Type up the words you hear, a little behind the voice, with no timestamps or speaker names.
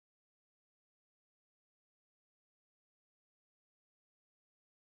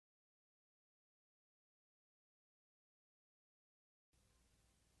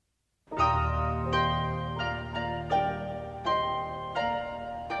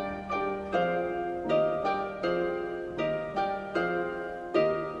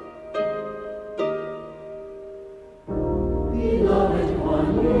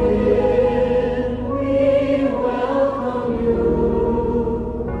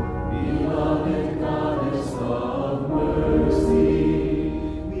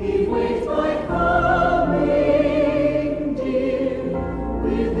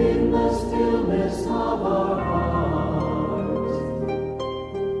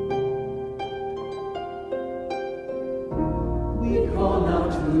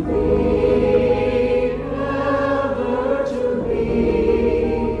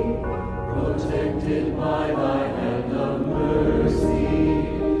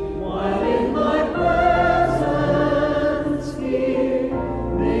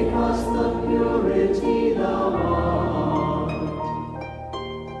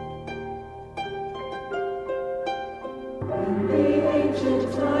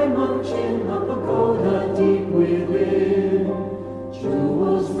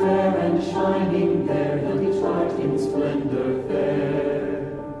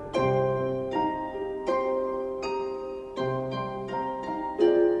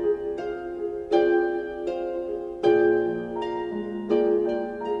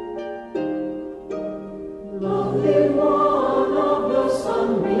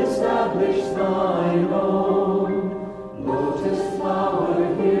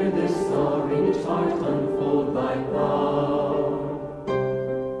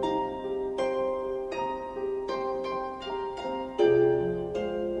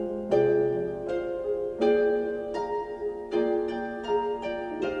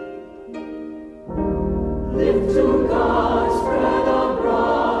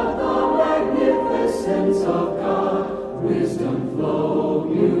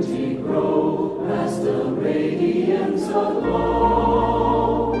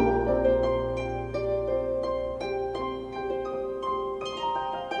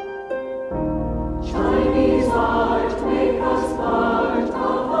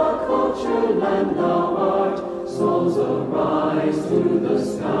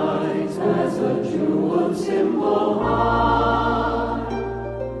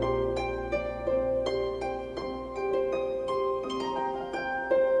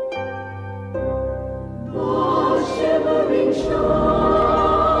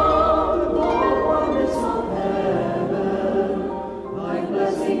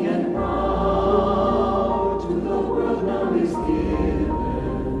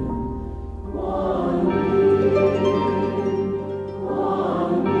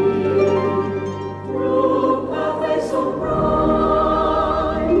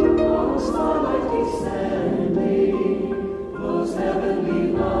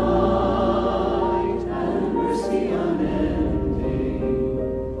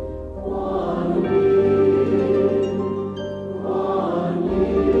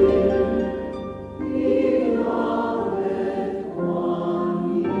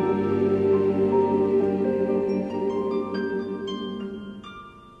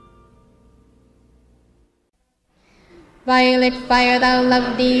Violet fire, thou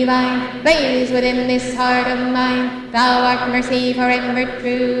love divine, blaze within this heart of mine. Thou art mercy forever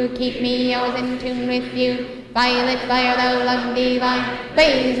true, keep me always in tune with you. Violet fire, thou love divine,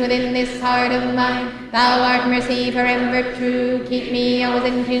 blaze within this heart of mine. Thou art mercy forever true, keep me always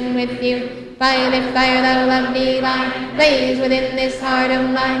in tune with you. Violet fire, thou love divine, blaze within this heart of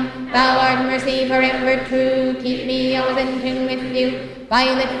mine. Thou art mercy forever true, keep me always in tune with you.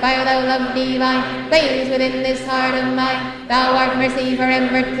 Violet fire, thou love divine, blaze within this heart of mine. Thou art mercy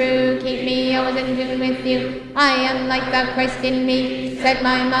forever true, keep me always in tune with you. I am like thou Christ in me, set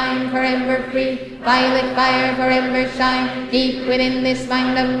my mind forever free. Violet fire forever shine, deep within this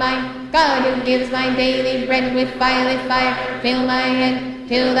mind of mine. God who gives my daily bread with violet fire, fill my head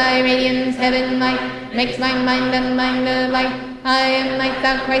till thy radiance heaven light, makes my mind a mind of light. I am like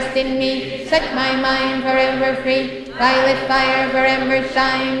thou Christ in me, set my mind forever free. Violet fire forever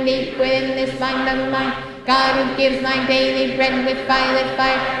shine, deep within this mind of mine. God who gives my daily bread with violet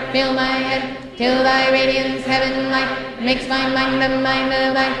fire, fill my head till thy radiance heaven light, makes my mind a mind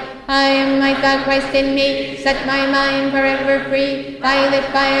of light. I am like thou Christ in me, set my mind forever free. Violet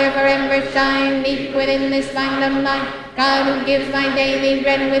fire forever shine, deep within this mind of mine. God who gives my daily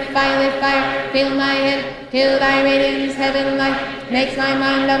bread with violet fire, fill my head till thy radiance heaven light, makes my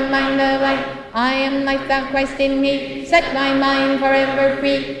mind a mind of light. I am like thou Christ in me, set my mind forever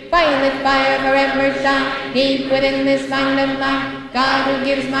free. Violet fire forever shine, deep within this mind of mine. God who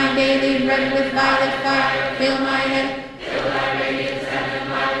gives my daily bread with violet fire, fill my head till thy radiance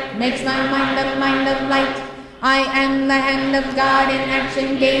heaven light, makes my mind of light. I am the hand of God in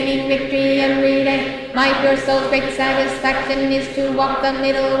action, gaining victory every day. My pure soul's great satisfaction is to walk the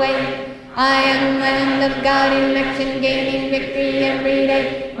middle way. I am the hand of God in action, gaining victory every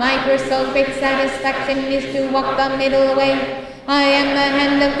day. My pure soul's great satisfaction is to walk the middle way. I am the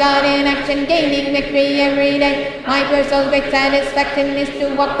hand of God in action, gaining victory every day. My pure soul's great satisfaction is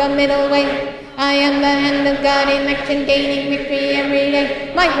to walk the middle way. I am the hand of God in action, gaining victory every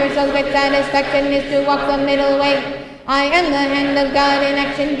day. My pure soul's great satisfaction is to walk the middle way. I am the hand of God in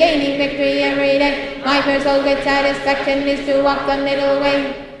action, gaining victory every day. My first sole great satisfaction is to walk the middle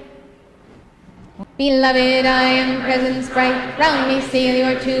way. Beloved, I am presence bright, round me seal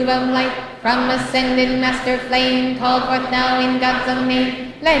your tube of light. From ascended master flame, called forth now in God's own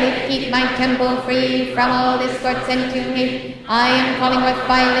name. Let it keep my temple free from all discord sent to me. I am calling forth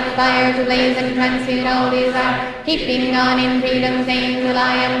violet fire to blaze and transmute all desire. Keeping on in freedom's name till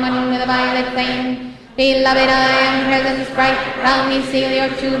I am one with the violet flame. Beloved, I am presence bright, round me seal your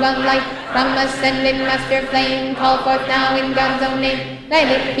tube of light. From ascended master flame, call forth now in God's own name.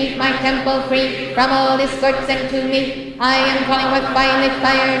 Let it keep my temple free from all discord sent to me. I am calling forth violet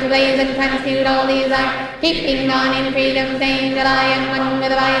fire to blaze and transmute all desire. Keeping on in freedom's name till I am one with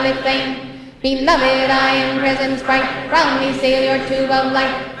the violet flame. Beloved, I am presence bright, round me sail your tube of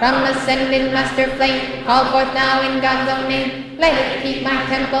light. From ascended master flame, call forth now in God's own name. Let it keep my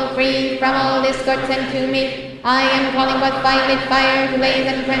temple free from all discord sent to me. I am calling forth violet fire to blaze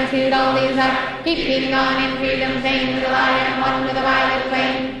and transmute all desire. Keeping on in freedom's name till I am one with the violet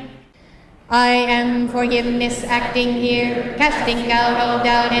flame. I am forgiveness acting here, casting out all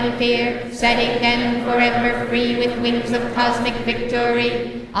doubt and fear, setting them forever free with wings of cosmic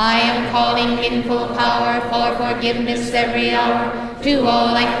victory. I am calling in full power for forgiveness every hour. To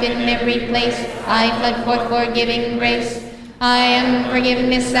all life in every place, I flood forth forgiving grace. I am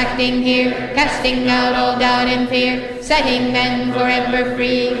forgiveness acting here, casting out all doubt and fear, setting men forever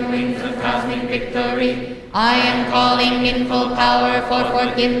free with wings of cosmic victory. I am calling in full power for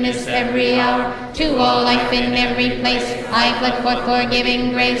forgiveness every hour. To all life in every place, I flood forth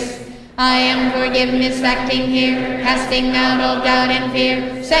forgiving grace. I am forgiveness acting here, casting out all doubt and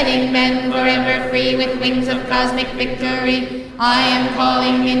fear, setting men forever free with wings of cosmic victory. I am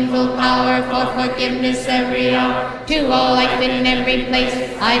calling in full power for forgiveness every hour. To all life in every place,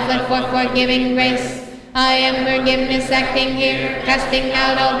 I flood forth forgiving grace. I am forgiveness acting here, casting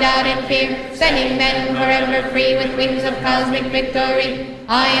out all doubt and fear, setting men forever free with wings of cosmic victory.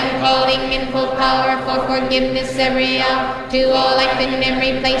 I am calling in full power for forgiveness every hour. To all life in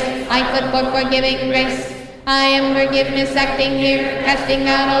every place, I flood forth forgiving grace. I am forgiveness acting here, casting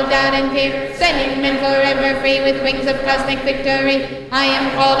out all doubt and fear, setting men forever free with wings of cosmic victory. I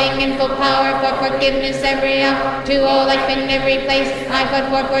am calling in full power for forgiveness every hour. To all life in every place, I flood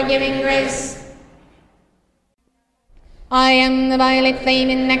forth forgiving grace. I am the violet flame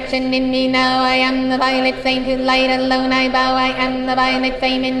in action in me now. I am the violet flame to light alone I bow. I am the violet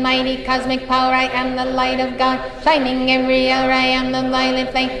flame in mighty cosmic power. I am the light of God, shining every hour. I am the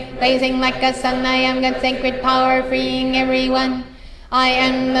violet flame, blazing like a sun. I am God's sacred power, freeing everyone. I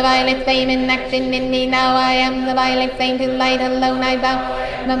am the violet flame in action in me now. I am the violet flame to light alone I bow.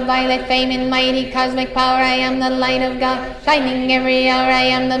 The violet flame in mighty cosmic power. I am the light of God, shining every hour. I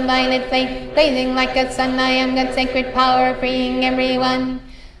am the violet flame, blazing like a sun. I am God's sacred power, freeing everyone.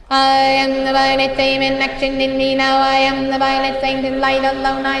 I am the violet flame in action in me now. I am the violet flame to light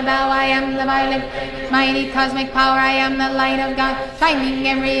alone I bow. I am the violet mighty cosmic power. I am the light of God, shining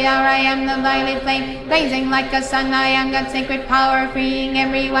every hour. I am the violet flame, blazing like a sun. I am God's sacred power, freeing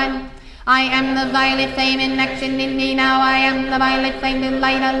everyone. I am the violet flame in action in me now. I am the violet flame to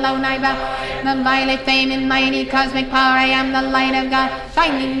light alone I bow. The violet flame in mighty cosmic power. I am the light of God,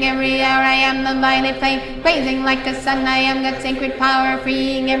 shining every hour. I am the violet flame, blazing like a sun. I am God's sacred power,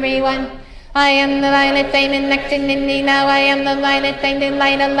 freeing everyone. I am the violet flame in action in me now. I am the violet flame to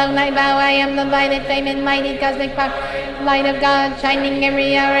light alone I bow. I am the violet flame in mighty cosmic power. Light of God, shining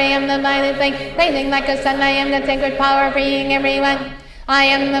every hour. I am the violet flame, blazing like a sun. I am God's sacred power, freeing everyone. I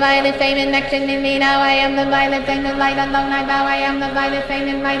am the violet flame in action in me now. I am the violet flame to light alone I bow. I am the violet flame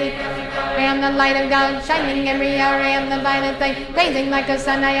in mighty. I am the light of God, shining every hour. I am the violet flame, blazing like a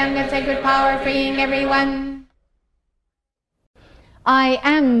sun. I am God's sacred power, freeing everyone. I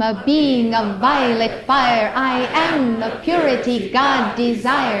am a being of violet fire. I am the purity God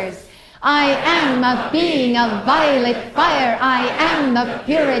desires. I am a being of violet fire. I am the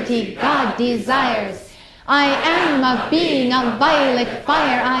purity God desires. I am a being of violet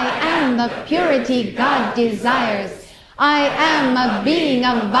fire. I am the purity God desires. I am a being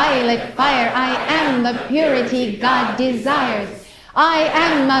of violet fire. I am the purity God desires. I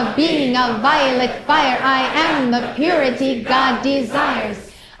am a being of violet fire. I am the purity God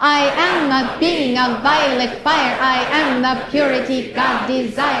desires. I am a being of violet fire. I am the purity God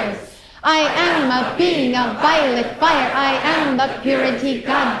desires. I am a being of violet fire. I am the purity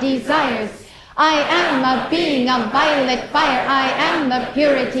God desires. I am a being of violet fire. I am the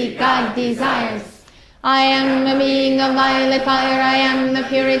purity God desires. I am a being of violet fire, I am the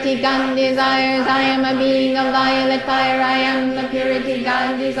purity God desires. I am a being of violet fire, I am the purity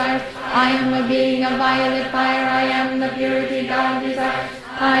God desires. I am a being of violet fire, I am the purity God desires.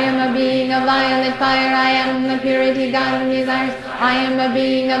 I am a being of violet fire, I am the purity God desires. I am a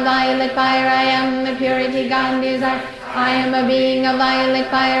being of violet fire, I am the purity God desires. I am a being of violet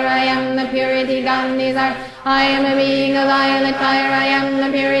fire, I am the purity God desires. I am a being of violet fire, I am the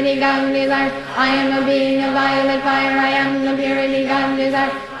purity God desires. I am a being of violet fire, I am the purity God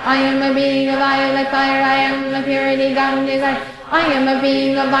desires. I am a being of violet fire, I am the purity God desires. I am a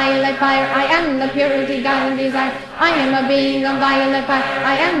being of violet fire, I am the purity God desires. I am a being of violet fire,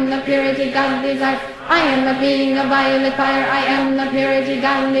 I am the purity God desires. I am a being of violet fire, I am the purity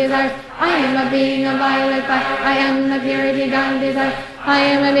God desires. I am a being of violet fire, I am the purity God desires. I am a being of violet fire, I am the purity God desires. I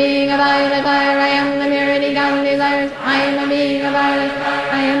am a being of violet fire, I am the purity God desires. I am a being of violet fire,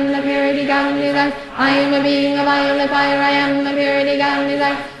 I am the purity God desires. I am a being of violet fire, I am the purity God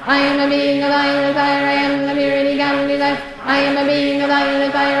desires. I am a being of violet fire, I am the purity God desires. I am a being of violet fire, I am the purity God desires. I am a being of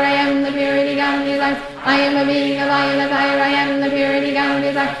violet fire, I am the purity God desires. I am a being of violet fire, I am the purity God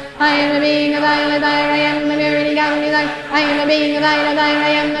desires. I am a being of violet fire, I am the purity God desires. I am a being of violet fire, I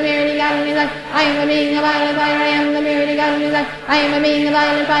am the purity God desires. I am a being of violet fire, I am the purity God desires. I am a being of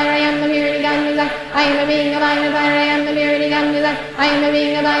violet fire, I am the purity God desires. I am a being of violet fire, I am the purity God desires. I am a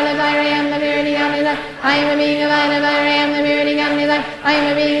being of violet fire, I am the purity God desires. I am a being of violet fire, I am the purity God desires. I am a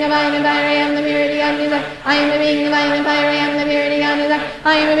being of violet fire, I am the purity God desires. I am a being of violet fire, I am the purity God desires. I am a being of violet fire, I am the purity God desires.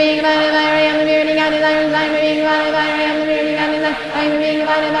 I am a being of violet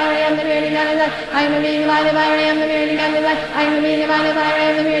fire, I am the purity God desires. I am a being of violet fire, I am the purity God desires. I am a being of violet fire, I am the purity God desires. I am a being of violet fire, I am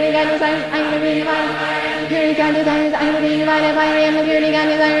the purity God desires. I am a being of violet fire, I am the purity God desires.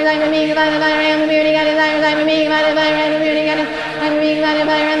 I am a being of violet fire, I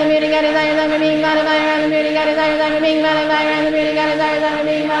am the purity God desires. I am a being of violet fire, I am the purity God desires. I am a being of violet fire, I am the purity God desires. I am a being of violet fire, I am the purity God desires. I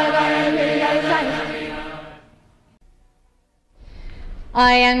am a being of violet fire, I am the purity God desires.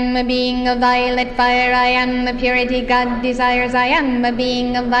 I am a being of violet fire, I am the purity God desires. I am a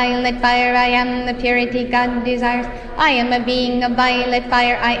being of violet fire, I am the purity God desires. I am a being of violet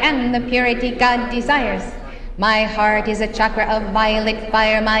fire, I am the purity God desires. My heart is a chakra of violet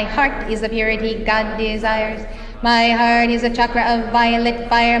fire, my heart is the purity God desires. My heart is a chakra of violet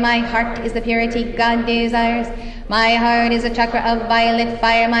fire, my heart is the purity God desires. My heart is a chakra of violet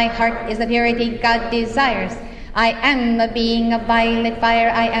fire, my heart is the purity God desires. I am a being of violet fire,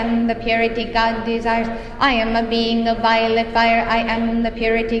 I am the purity God desires. I am a being of violet fire, I am the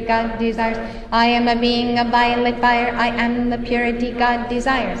purity God desires. I am a being of violet fire, I am the purity God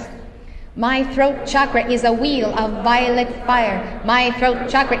desires. My throat chakra is a wheel of violet fire. My throat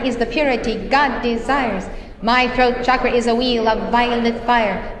chakra is the purity God desires. My throat chakra is a wheel of violet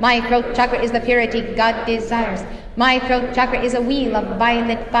fire. My throat chakra is the purity God desires. My throat chakra is a wheel of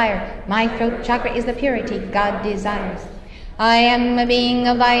violet fire. My throat chakra is the purity God desires. I am a being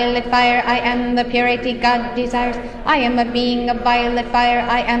of violet fire, I am the purity God desires. I am a being of violet fire,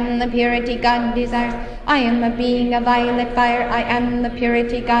 I am the purity God desires. I am a being of violet fire, I am the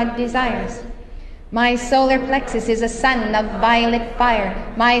purity God desires. My solar plexus is a sun of violet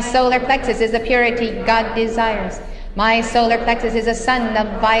fire. My solar plexus is the purity God desires. My solar plexus is a sun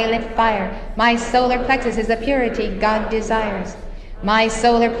of violet fire. My solar plexus is the purity God desires. My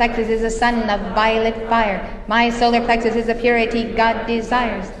solar plexus is a sun of violet fire. My solar plexus is the purity God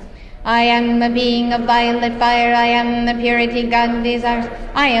desires. I am a being of violet fire, I am the purity God desires.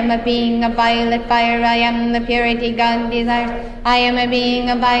 I am a being of violet fire, I am the purity God desires. I am a being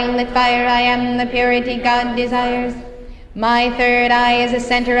of violet fire, I am the purity God desires. My third eye is the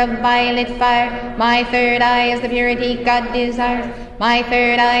center of violet fire. My third eye is the purity God desires. My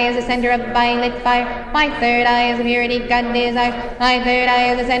third eye is the center of violet fire. My third eye is the purity God desires. My third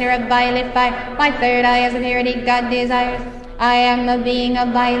eye is the center of violet fire. My third eye is the purity God desires. I am a being of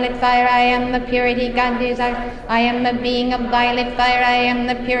violet fire, I am the purity God desires. I am a being of violet fire, I am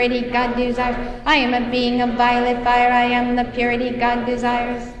the purity God desires. I am a being of violet fire, I am the purity God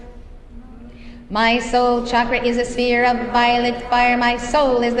desires. My soul chakra is a sphere of violet fire. My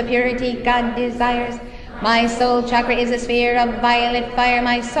soul is the purity God desires. My soul chakra is a sphere of violet fire.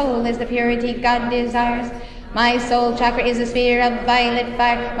 My soul is the purity God desires. My soul chakra is a sphere of violet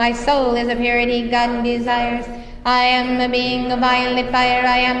fire. My soul is the purity God desires. I am a being of violet fire,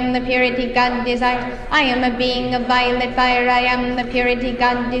 I am the purity God desires. I am a being of violet fire, I am the purity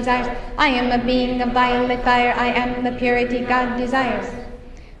God desires. I am a being of violet fire, I am the purity God desires.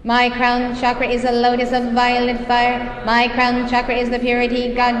 My crown chakra is a lotus of violet fire. My crown chakra is the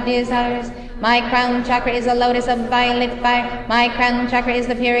purity God desires. My crown chakra is a lotus of violet fire. My crown chakra is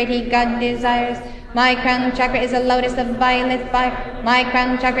the purity God desires. My crown chakra is a lotus of violet fire. My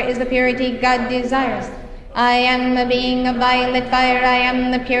crown chakra is the purity God desires. I am a being of violet fire. I am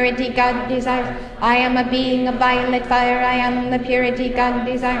the purity God desires. I am a being of violet fire. I am the purity God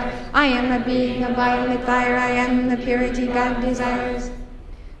desires. I am a being of violet fire. I am the purity God desires.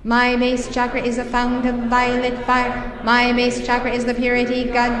 My base chakra is a fount of violet fire. My base chakra is the purity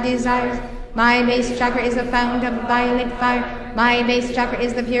God desires. My base chakra is a fount of violet fire. My base chakra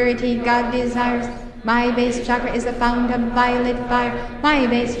is the purity God desires. My base chakra is the fount of violet fire. My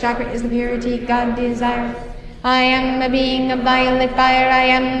base chakra is the purity God desires. I am a being of violet fire. I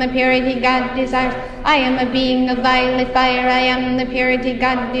am the purity God desires. I am a being of violet fire. I am the purity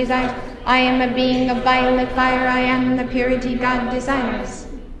God desires. I am a being of violet fire. I am the purity God desires.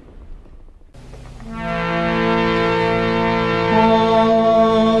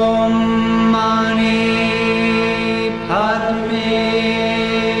 OM MANI PADME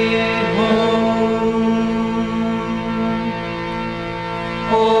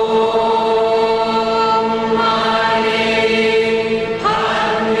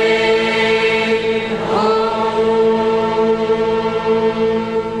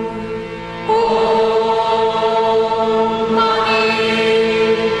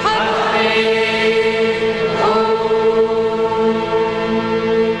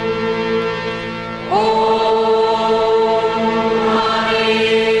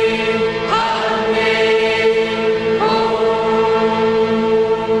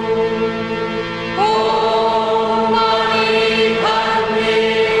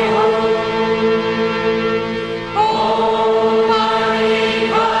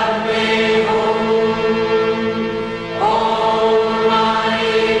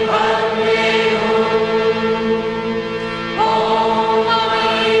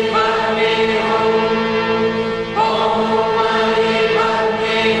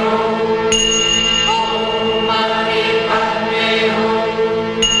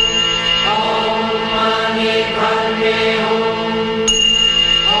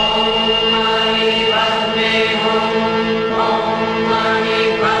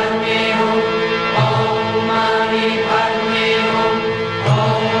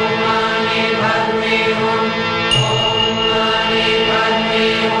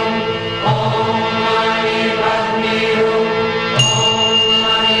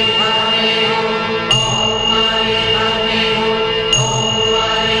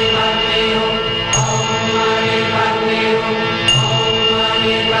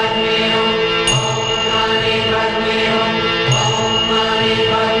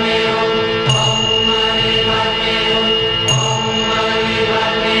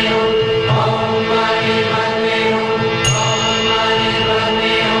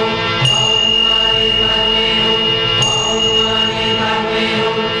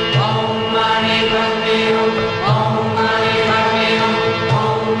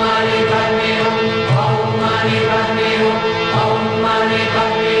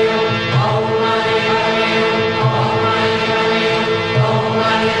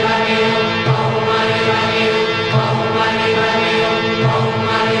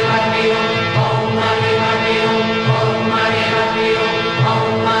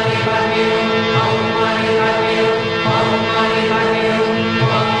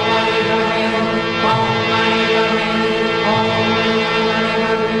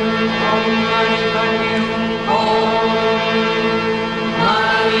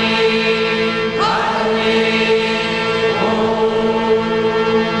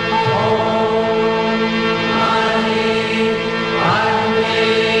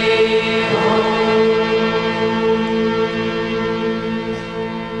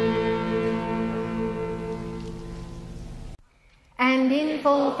And in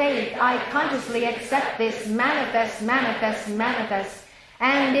full faith, I consciously accept this manifest, manifest, manifest.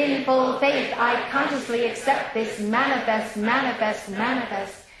 And in full faith, I consciously accept this manifest, manifest,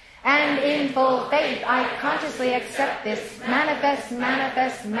 manifest. And in full faith, I consciously accept this manifest,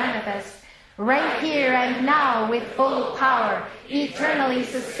 manifest, manifest. Right here and now with full power, eternally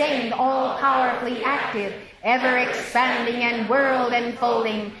sustained, all-powerfully active, ever expanding and world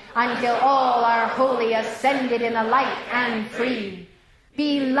enfolding, until all are wholly ascended in the light and free.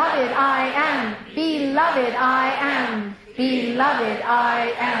 Beloved I am, beloved I am, beloved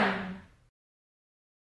I am.